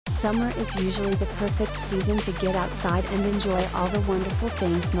Summer is usually the perfect season to get outside and enjoy all the wonderful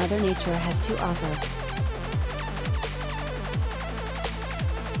things Mother Nature has to offer.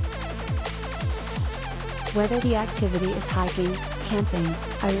 Whether the activity is hiking, camping,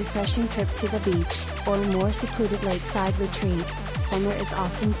 a refreshing trip to the beach, or a more secluded lakeside retreat, summer is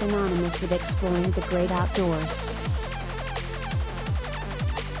often synonymous with exploring the great outdoors.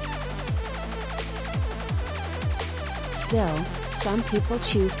 Still, some people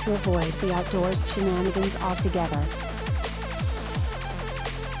choose to avoid the outdoors shenanigans altogether.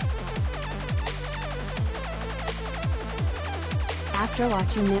 After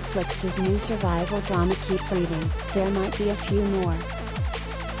watching Netflix's new survival drama Keep Breathing, there might be a few more.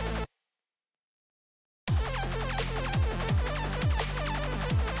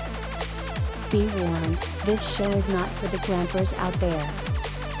 Be warned, this show is not for the glampers out there.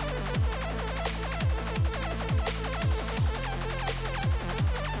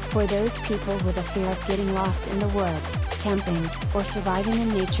 For those people with a fear of getting lost in the woods, camping, or surviving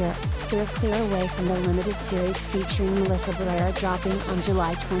in nature, steer clear away from the limited series featuring Melissa Barrera dropping on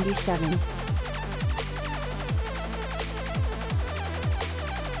July 27.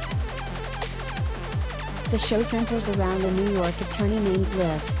 The show centers around a New York attorney named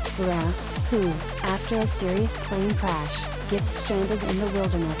Liv Barrera, who, after a serious plane crash, gets stranded in the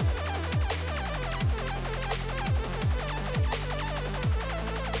wilderness.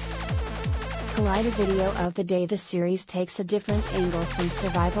 Collide a video of the day. The series takes a different angle from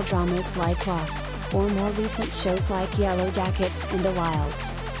survival dramas like Lost, or more recent shows like Yellow Jackets and The Wilds.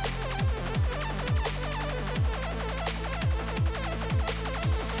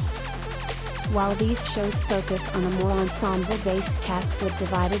 While these shows focus on a more ensemble-based cast with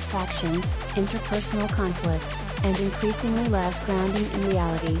divided factions, interpersonal conflicts, and increasingly less grounding in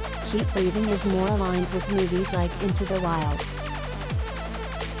reality, Keep Breathing is more aligned with movies like Into the Wild.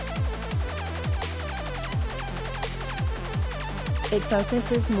 It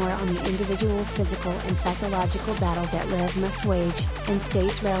focuses more on the individual physical and psychological battle that Liv must wage, and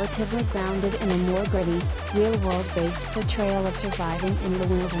stays relatively grounded in a more gritty, real-world-based portrayal of surviving in the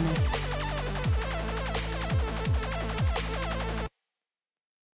wilderness.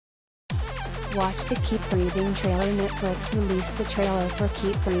 Watch the Keep Breathing trailer. Netflix released the trailer for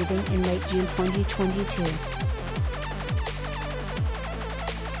Keep Breathing in late June 2022.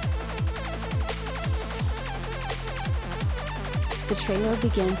 The trailer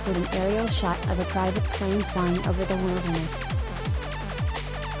begins with an aerial shot of a private plane flying over the wilderness.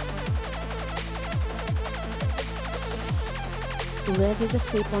 Liv is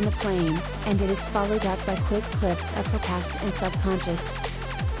asleep on the plane, and it is followed up by quick clips of her past and subconscious.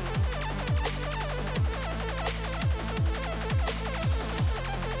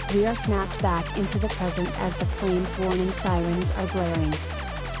 We are snapped back into the present as the plane's warning sirens are blaring.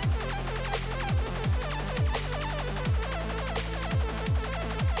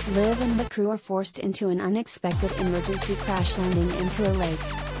 Liv and the crew are forced into an unexpected emergency crash landing into a lake.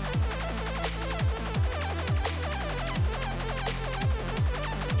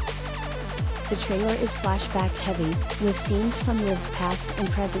 The trailer is flashback heavy, with scenes from Liv's past and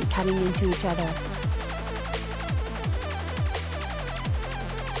present cutting into each other.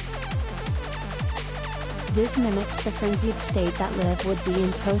 This mimics the frenzied state that Liv would be in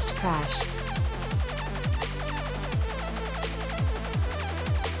post-crash.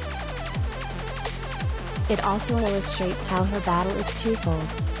 It also illustrates how her battle is twofold,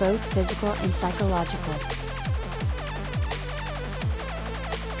 both physical and psychological.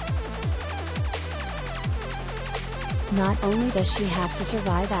 Not only does she have to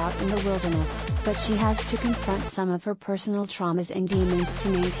survive out in the wilderness, but she has to confront some of her personal traumas and demons to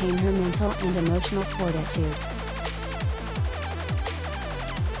maintain her mental and emotional fortitude.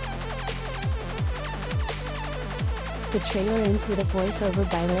 The trailer ends with a voiceover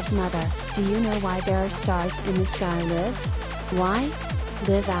by Liv's mother. "Do you know why there are stars in the sky, Liv? Why?"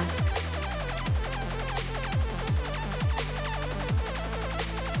 Liv asks.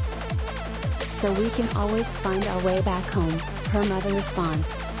 "So we can always find our way back home," her mother responds.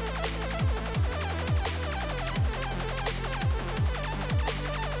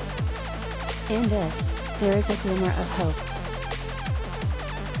 In this, there is a glimmer of hope.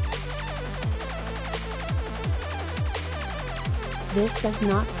 This does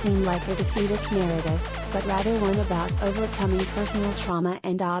not seem like a defeatist narrative, but rather one about overcoming personal trauma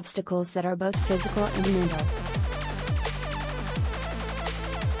and obstacles that are both physical and mental.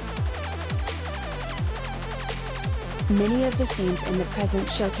 Many of the scenes in the present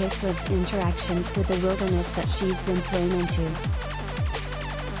showcase Liv's interactions with the wilderness that she's been thrown into.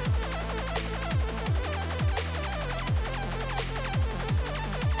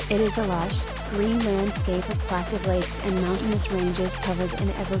 It is a lush, green landscape of placid lakes and mountainous ranges covered in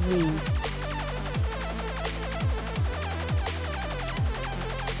evergreens.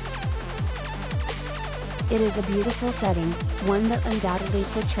 It is a beautiful setting, one that undoubtedly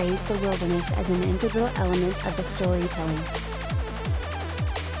portrays the wilderness as an integral element of the storytelling.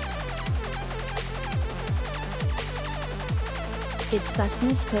 Its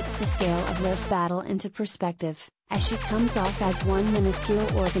vastness puts the scale of Liv's battle into perspective, as she comes off as one minuscule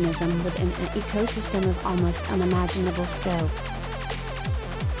organism within an ecosystem of almost unimaginable scope.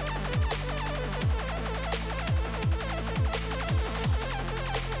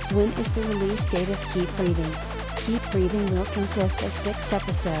 When is the release date of Keep Breathing? Keep Breathing will consist of 6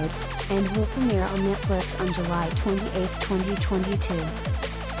 episodes, and will premiere on Netflix on July 28, 2022.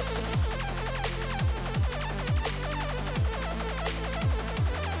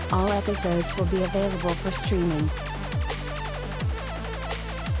 All episodes will be available for streaming.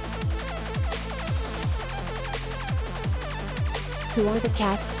 Who are the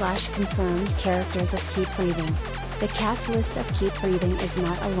cast/confirmed characters of Keep Breathing? The cast list of Keep Breathing is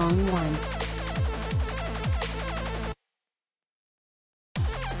not a long one.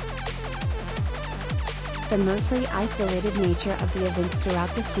 The mostly isolated nature of the events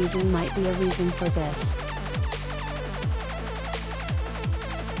throughout the season might be a reason for this.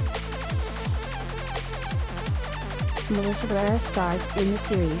 Melissa Barrera stars in the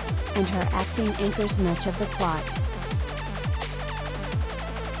series, and her acting anchors much of the plot.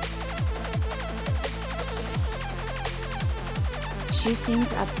 She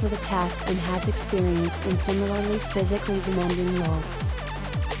seems up for the task and has experience in similarly physically demanding roles.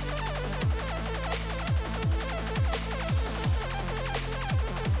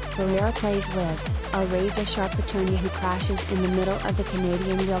 Barrera plays Liv, a razor-sharp attorney who crashes in the middle of the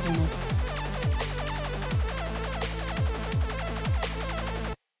Canadian wilderness.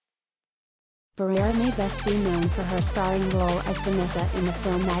 Barrera may best be known for her starring role as Vanessa in the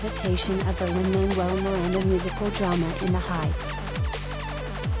film adaptation of the Lin-Manuel Miranda musical drama In the Heights.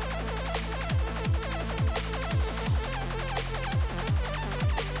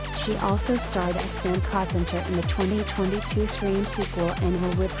 She also starred as Sam Carpenter in the 2022 Scream sequel and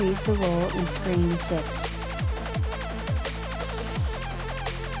will reprise the role in Scream 6.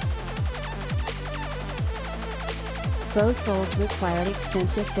 Both roles required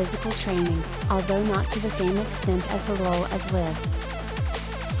extensive physical training, although not to the same extent as her role as Liv.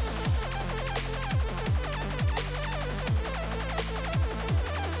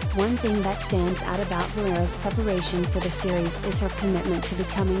 One thing that stands out about Barrera's preparation for the series is her commitment to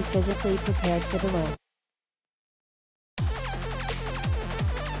becoming physically prepared for the role.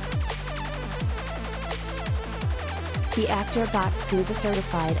 The actor got scuba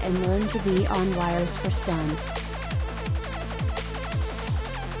certified and learned to be on wires for stunts.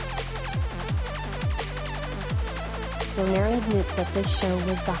 Barrera admits that this show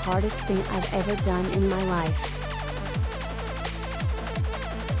was the hardest thing I've ever done in my life.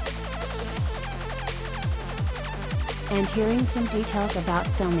 And hearing some details about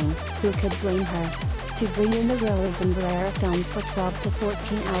filming, who could blame her? To bring in the realism, Barrera filmed for 12 to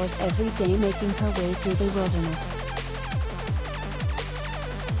 14 hours every day, making her way through the wilderness.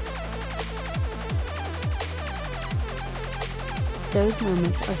 Those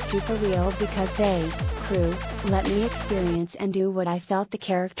moments are super real because they, crew, let me experience and do what I felt the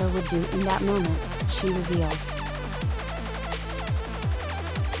character would do in that moment, she revealed.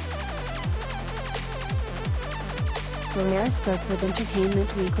 Barrera spoke with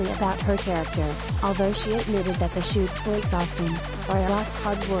Entertainment Weekly about her character. Although she admitted that the shoots were exhausting, Barrera's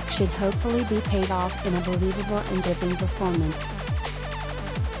hard work should hopefully be paid off in a believable and gripping performance.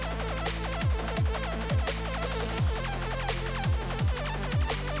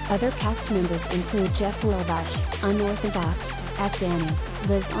 Other cast members include Jeff Wilbush, unorthodox, as Danny,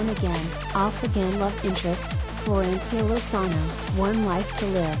 Liv's on again, off again love interest, Florencia Lozano, One Life to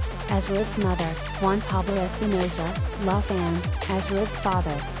Live, as Liv's mother, Juan Pablo Espinosa, La Fan, as Liv's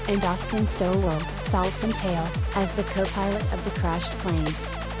father, and Austin Stowell, Dolphin Tail, as the co-pilot of the crashed plane.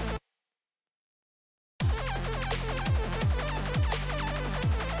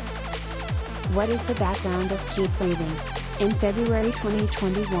 What is the background of Keep Breathing? In February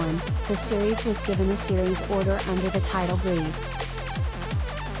 2021, the series was given a series order under the title Breathe.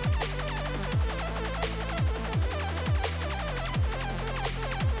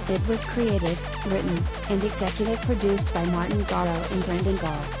 It was created, written, and executive produced by Martin Garrow and Brendan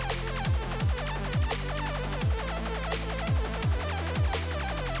Gall.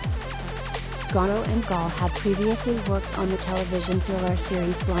 Garrow and Gall had previously worked on the television thriller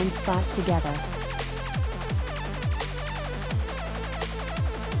series Blind Spot together.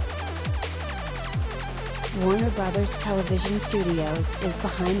 Warner Brothers Television Studios is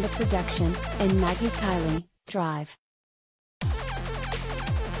behind the production, and Maggie Kiley, Drive.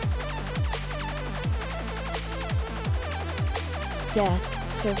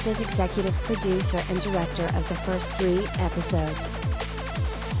 Death serves as executive producer and director of the first 3 episodes.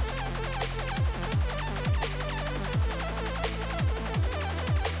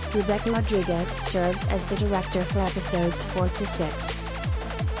 Rebecca Rodriguez serves as the director for episodes 4 to 6.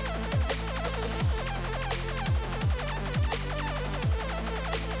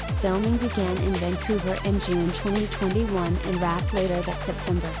 Filming began in Vancouver in June 2021 and wrapped later that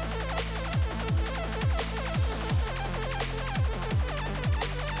September.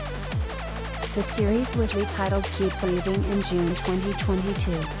 The series was retitled Keep Breathing in June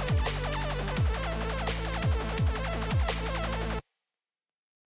 2022.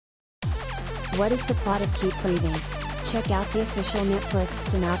 What is the plot of Keep Breathing? Check out the official Netflix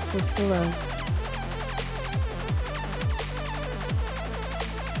synopsis below.